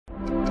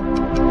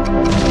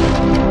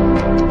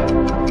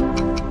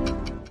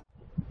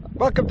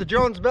welcome to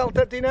John's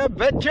Detecting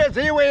Adventures.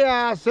 Here we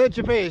are,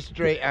 searching for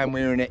history, and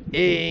we're in an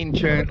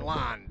ancient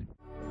land.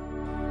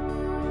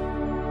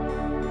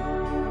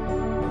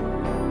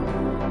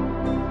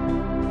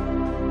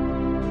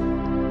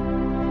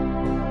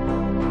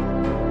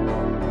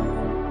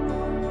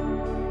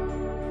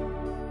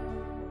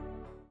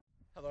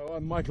 Hello,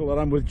 I'm Michael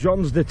and I'm with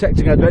John's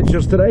Detecting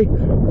Adventures today.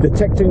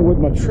 Detecting with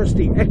my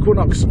trusty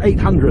Equinox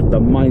 800, the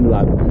Mine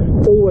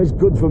Lab. Always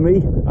good for me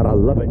and I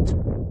love it.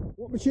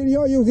 What machine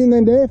are you using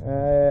then, Dave?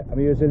 I'm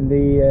using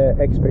the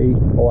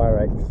XP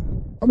ORX.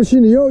 What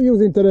machine are you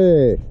using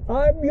today?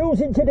 I'm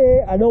using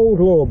today an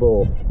old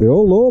Lobo. The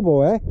old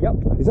Lobo, eh?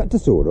 Yep. Is that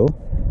Tesoro?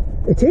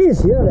 It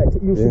is, yeah, they're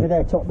using an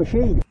air-top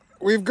machine.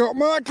 We've got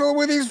Michael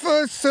with his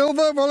first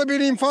silver. I've only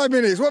been in 5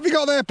 minutes. What have you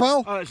got there,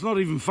 pal? It's not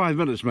even 5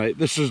 minutes, mate.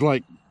 This is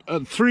like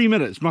 3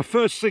 minutes, my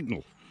first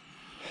signal.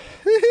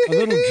 A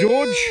little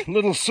George,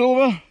 little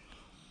silver,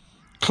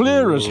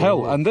 clear as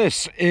hell. And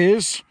this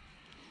is,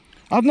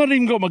 I've not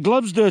even got my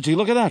gloves dirty,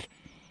 look at that.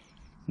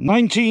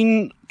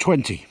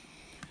 1920.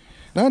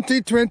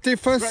 1920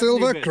 for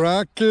silver bit.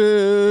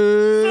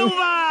 cracker.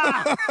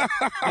 Silver!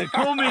 They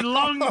call me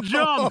Long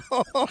John.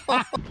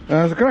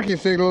 There's a cracking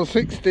signal,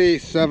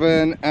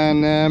 67,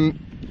 and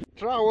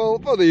trowel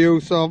for the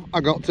use of,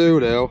 I got two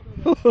now.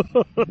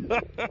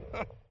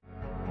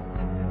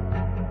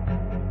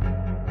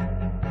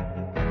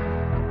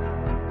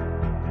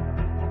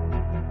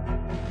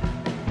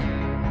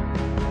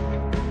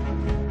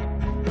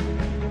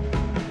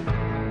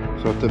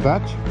 Sort the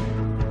badge.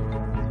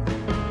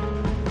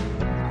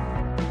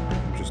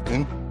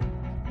 Interesting.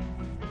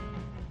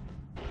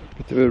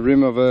 Bit of a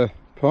rim of a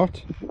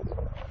pot.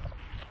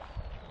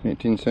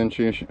 18th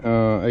century,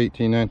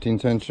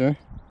 19th century.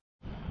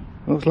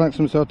 Looks like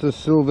some sort of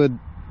silver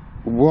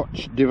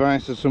watch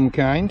device of some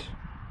kind.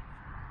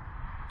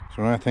 That's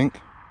what I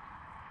think.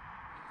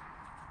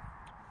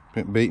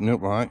 Bit beaten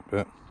up like,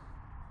 but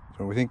that's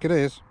what we think it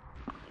is.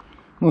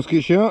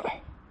 Musket shot.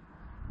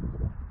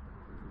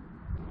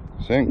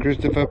 St.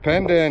 Christopher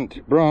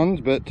pendant,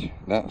 bronze, but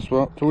that's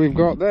what we've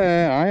got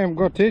there. I haven't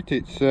got it.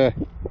 It's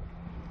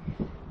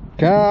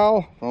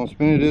Carl from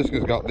Spinadisc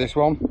has got this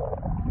one.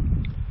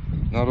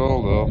 Not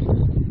all though.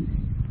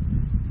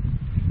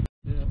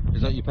 Yeah.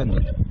 Is that your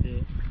pendant?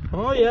 Yeah.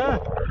 Oh yeah.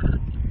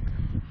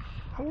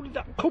 How did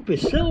that could be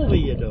silver,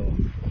 you know?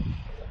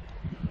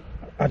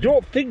 I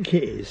don't think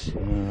it is,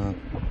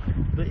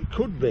 but it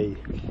could be.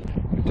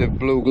 Bit of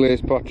blue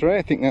glazed pottery.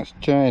 I think that's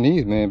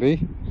Chinese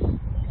maybe.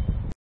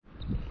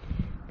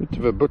 Bit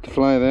of a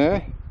butterfly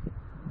there.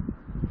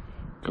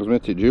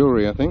 Cosmetic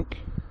jewellery, I think.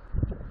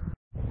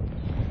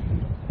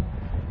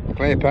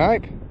 Clay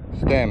pipe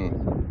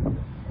stem.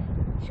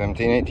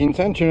 17th-18th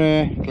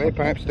century clay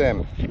pipe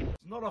stem.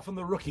 Not often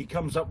the rookie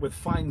comes up with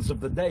finds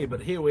of the day,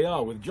 but here we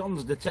are with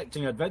John's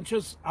Detecting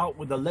Adventures, out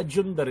with the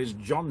legend that is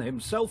John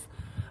himself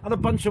and a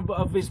bunch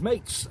of his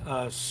mates,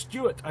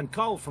 Stuart and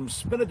Carl from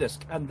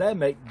Spinadisc and their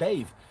mate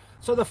Dave.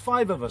 So the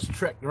five of us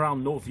trekked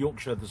around North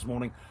Yorkshire this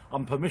morning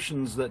on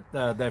permissions that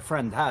their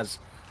friend has,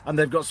 and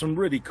they've got some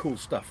really cool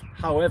stuff.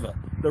 However,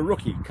 the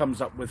rookie comes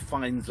up with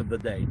finds of the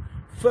day.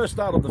 First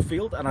out of the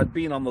field, and I'd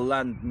been on the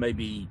land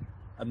maybe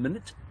a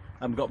minute,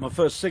 and got my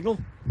first signal.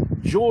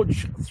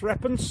 George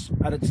threepence,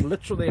 and it's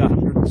literally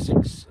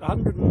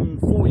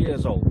 104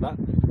 years old, that.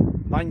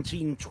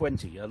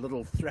 1920, a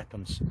little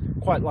threepence,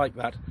 quite like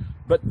that.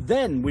 But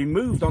then we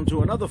moved on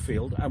to another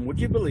field, and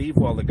would you believe,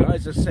 while the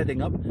guys are setting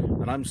up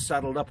and I'm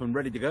saddled up and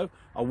ready to go,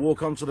 I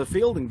walk onto the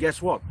field and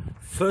guess what?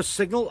 First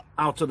signal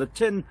out of the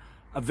tin,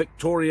 a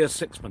Victoria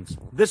sixpence.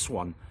 This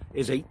one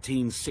is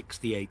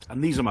 1868,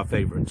 and these are my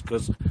favourites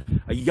because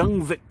a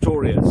young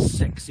Victoria,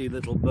 sexy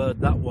little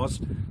bird that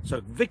was.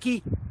 So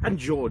Vicky and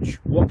George,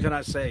 what can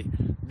I say?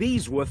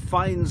 These were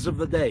finds of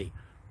the day.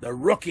 The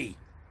rookie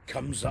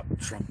comes up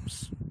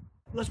trumps.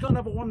 Let's go and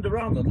have a wander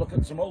around and look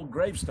at some old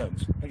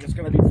gravestones. I think it's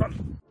going to be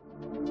fun.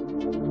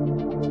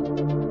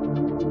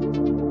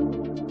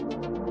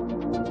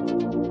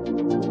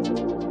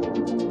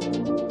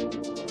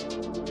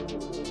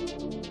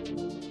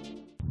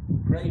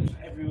 Graves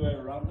everywhere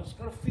around us.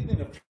 Got a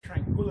feeling of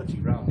tranquility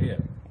around here.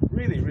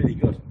 Really, really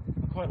good.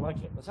 I quite like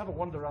it. Let's have a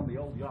wander around the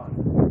old yard.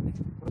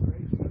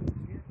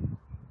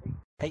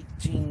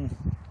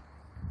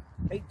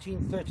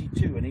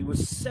 1832, and he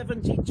was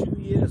 72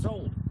 years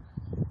old.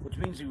 Which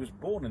means he was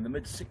born in the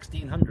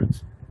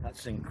mid-1600s.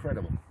 That's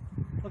incredible.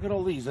 Look at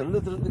all these.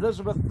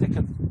 Elizabeth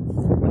Dickon.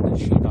 When did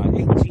she die?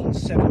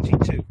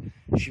 1872.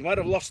 She might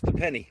have lost the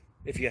penny.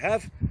 If you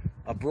have,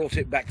 I brought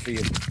it back for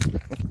you.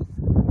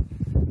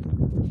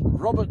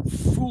 Robert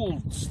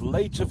Foulds,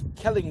 late of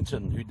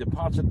Kellington, who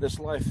departed this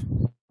life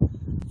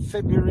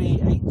February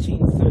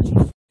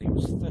 1834. He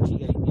was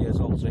 38 years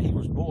old, so he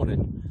was born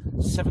in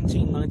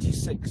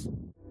 1796.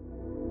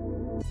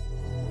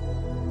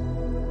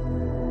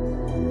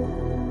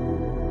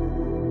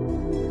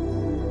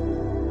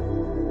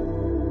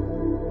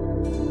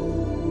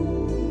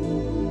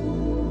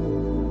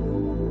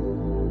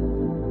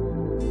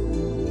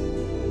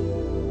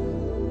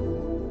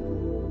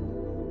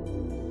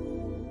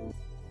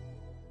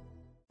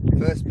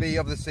 First bee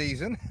of the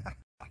season.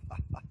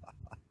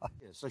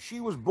 So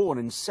she was born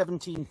in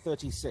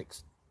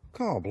 1736.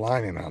 Oh,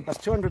 blimey, man. That's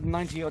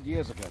 290 odd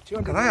years ago.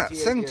 Look at that.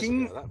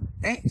 1766.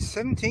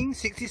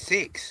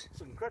 1766.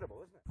 It's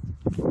incredible, isn't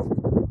it?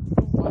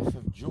 The wife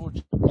of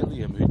George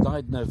Gilliam, who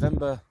died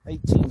November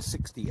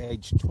 1860,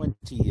 aged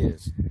 20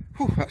 years.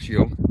 Whew, that's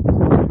young.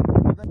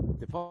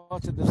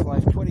 Departed this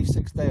life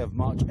 26th day of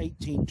March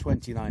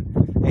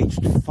 1829,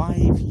 aged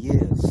 5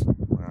 years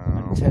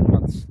and 10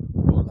 months.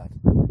 All that.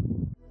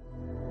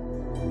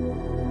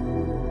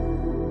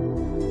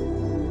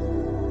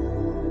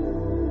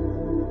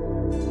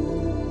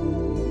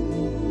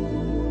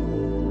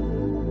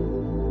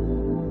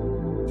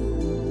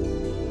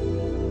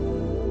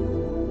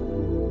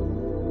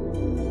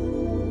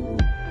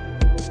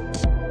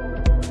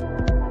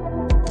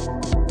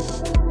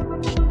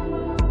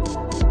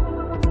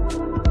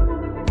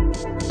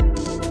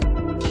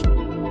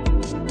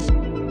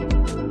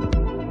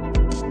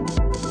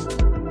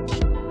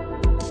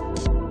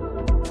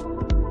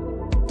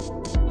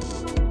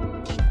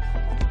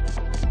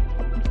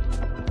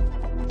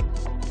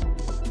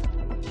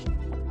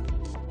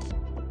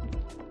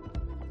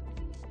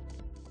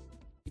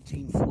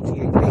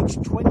 Age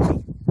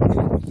 20.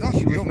 That's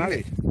She was young,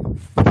 married.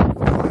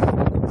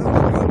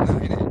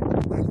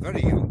 That's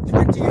very young.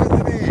 20 years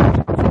of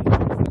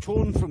age.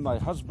 Torn from thy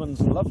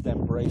husband's loved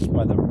embrace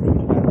by the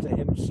rude man to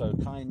him so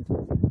kind,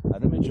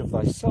 an image of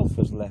thyself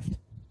has left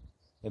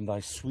in thy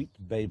sweet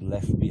babe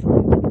left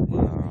behind.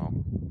 Wow.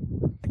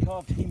 I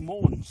carved he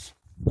mourns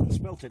and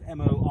spelt it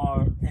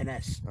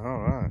M-O-R-N-S. All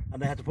right.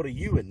 And they had to put a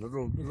U in.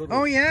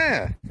 Oh,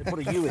 yeah. They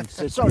put a U in.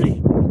 So,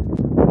 sorry.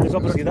 Because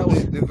obviously that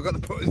was... They forgot to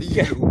put the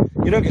Yeah, U.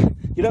 you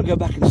don't go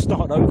back and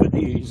start over, do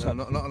you? So,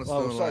 No, not on a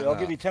stone well, sorry, like I'll that.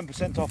 give you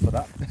 10% off for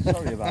that.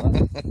 Sorry about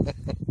that.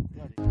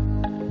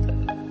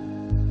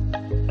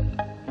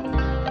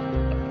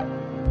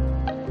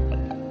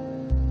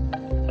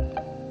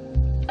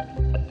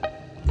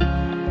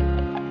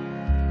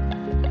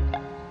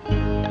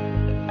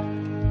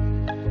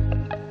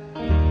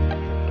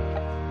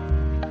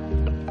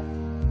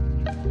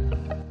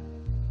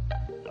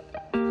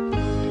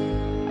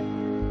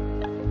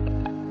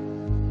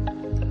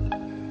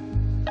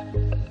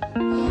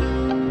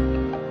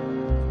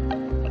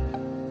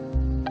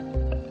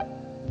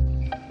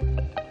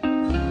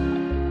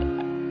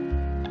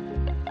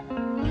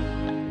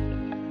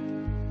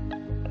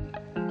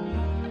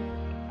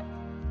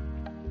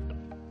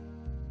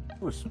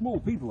 We're small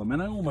people. I mean,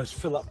 I almost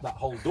fill up that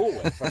whole doorway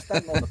if I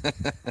stand on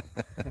the...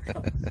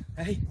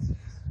 Hey.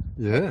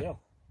 Yeah.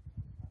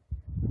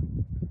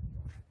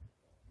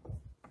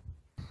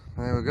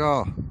 There we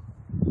go.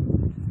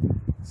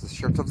 It's a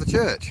shot of the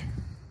church.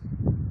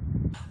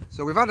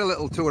 So we've had a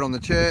little tour on the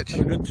church.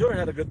 Had a good tour,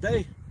 had a good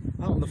day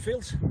out on the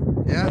fields.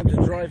 Yeah. Time to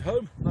drive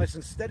home, nice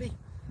and steady.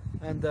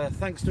 And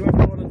thanks to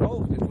everyone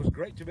involved. It was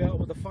great to be out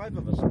with the 5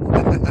 of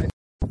us.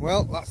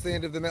 Well, that's the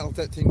end of the metal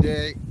detecting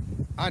day.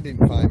 I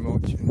didn't find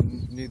much,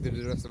 and neither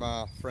did the rest of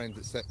our friends,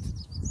 except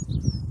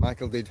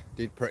Michael did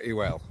pretty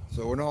well.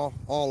 So we're all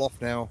off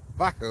now,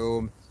 back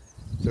home,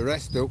 to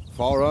rest up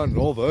for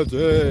another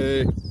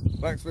day.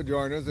 Thanks for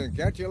joining us, and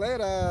catch you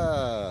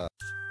later.